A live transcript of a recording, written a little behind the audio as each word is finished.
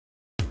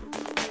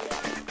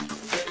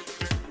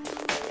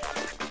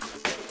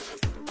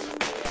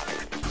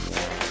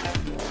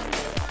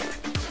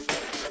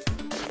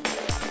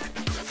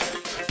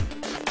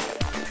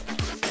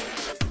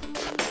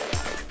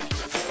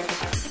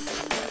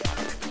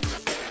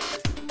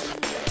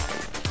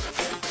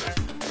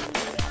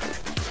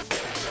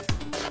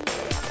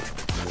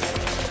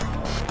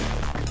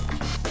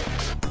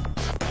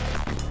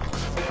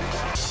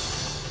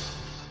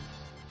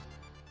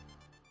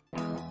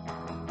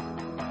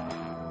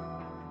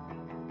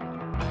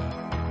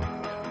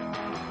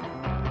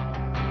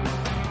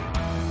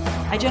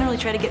I generally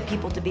try to get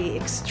people to be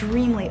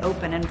extremely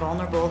open and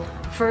vulnerable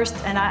first,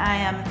 and I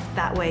am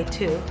that way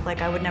too.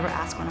 Like, I would never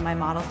ask one of my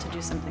models to do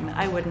something that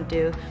I wouldn't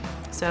do.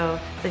 So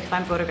if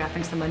I'm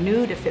photographing someone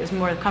nude, if it was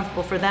more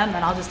comfortable for them,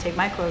 then I'll just take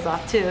my clothes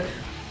off too.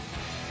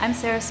 I'm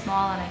Sarah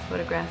Small and I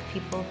photograph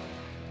people.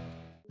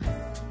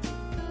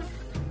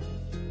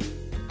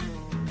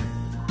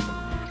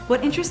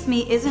 What interests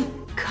me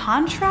isn't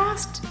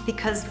contrast,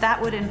 because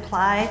that would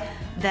imply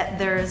that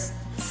there's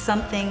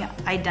something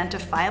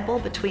identifiable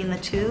between the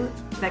two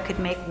that could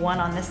make one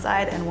on this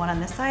side and one on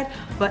this side,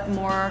 but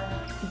more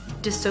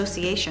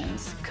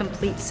dissociations,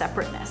 complete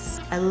separateness.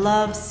 I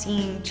love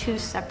seeing two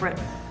separate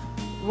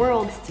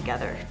worlds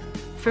together.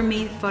 For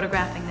me,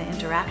 photographing the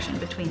interaction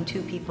between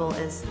two people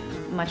is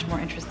much more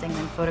interesting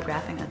than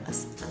photographing a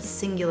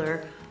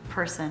singular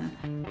person.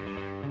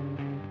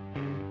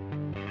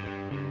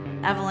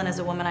 Evelyn is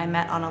a woman I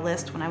met on a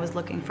list when I was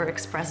looking for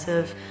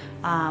expressive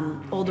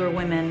older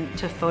women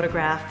to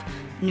photograph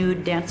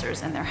nude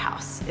dancers in their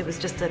house. It was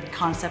just a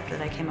concept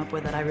that I came up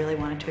with that I really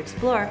wanted to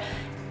explore.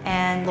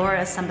 And Laura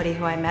is somebody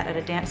who I met at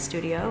a dance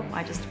studio.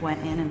 I just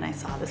went in and I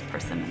saw this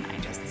person and I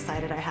just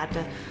decided I had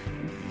to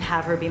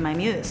have her be my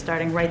muse,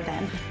 starting right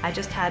then. I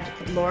just had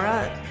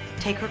Laura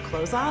take her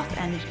clothes off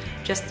and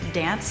just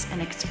dance and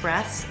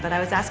express, but I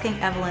was asking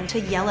Evelyn to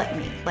yell at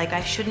me, like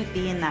I shouldn't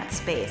be in that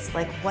space.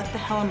 Like, what the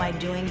hell am I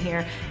doing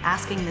here,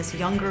 asking this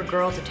younger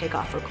girl to take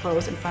off her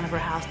clothes in front of her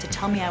house to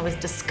tell me I was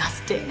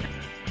disgusting?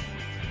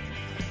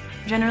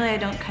 Generally, I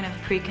don't kind of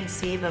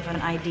preconceive of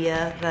an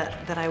idea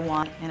that I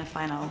want in a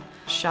final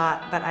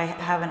shot, but I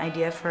have an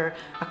idea for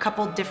a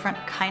couple different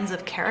kinds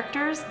of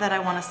characters that I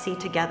want to see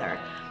together.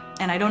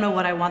 And I don't know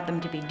what I want them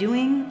to be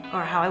doing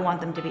or how I want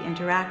them to be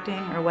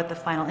interacting or what the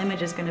final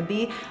image is going to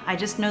be. I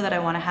just know that I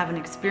want to have an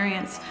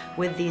experience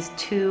with these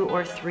 2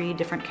 or 3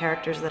 different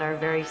characters that are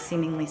very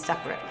seemingly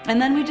separate.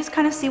 And then we just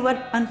kind of see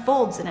what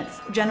unfolds, and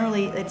it's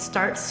generally, it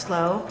starts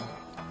slow,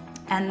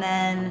 and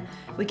then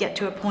we get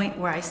to a point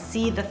where I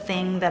see the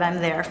thing that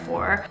I'm there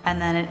for,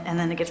 and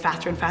then it gets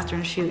faster and faster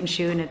and shoot,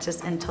 and it's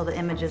just until the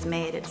image is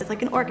made. It's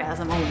like an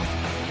orgasm almost.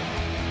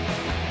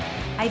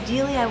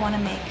 Ideally, I want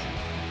to make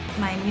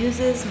my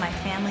muses, my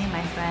family,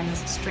 my friends,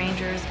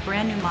 strangers,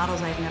 brand new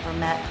models I've never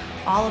met,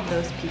 all of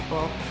those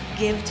people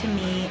give to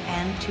me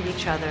and to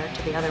each other,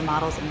 to the other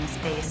models in the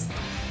space,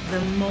 the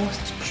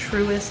most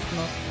truest,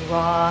 most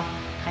raw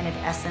kind of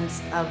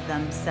essence of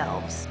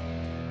themselves.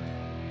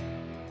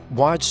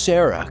 Watch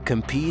Sarah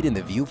compete in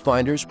the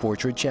Viewfinders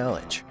Portrait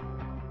Challenge.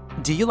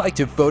 Do you like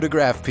to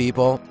photograph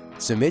people?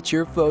 Submit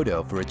your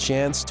photo for a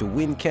chance to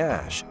win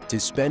cash to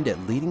spend at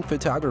leading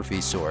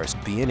photography source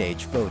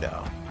B&H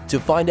Photo. To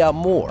find out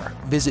more,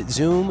 visit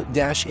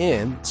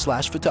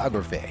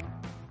zoom-in/photography.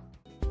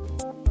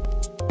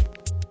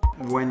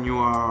 When you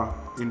are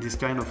in this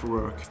kind of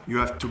work, you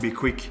have to be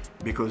quick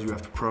because you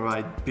have to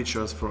provide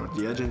pictures for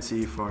the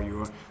agency, for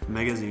your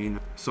magazine,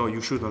 so you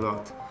shoot a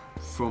lot.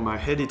 For my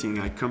editing,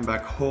 I come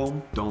back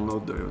home,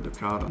 download the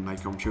card on my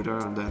computer,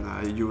 and then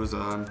I use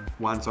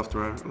one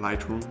software,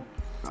 Lightroom.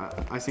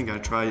 I think I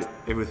try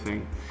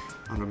everything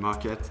on the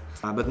market,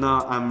 but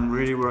now I'm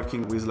really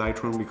working with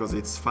Lightroom because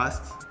it's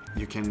fast.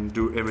 You can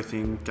do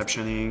everything,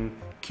 captioning,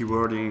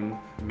 keywording,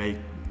 make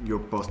your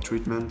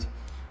post-treatment,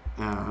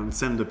 and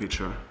send the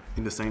picture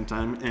in the same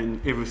time, and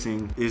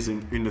everything is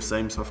in the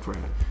same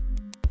software.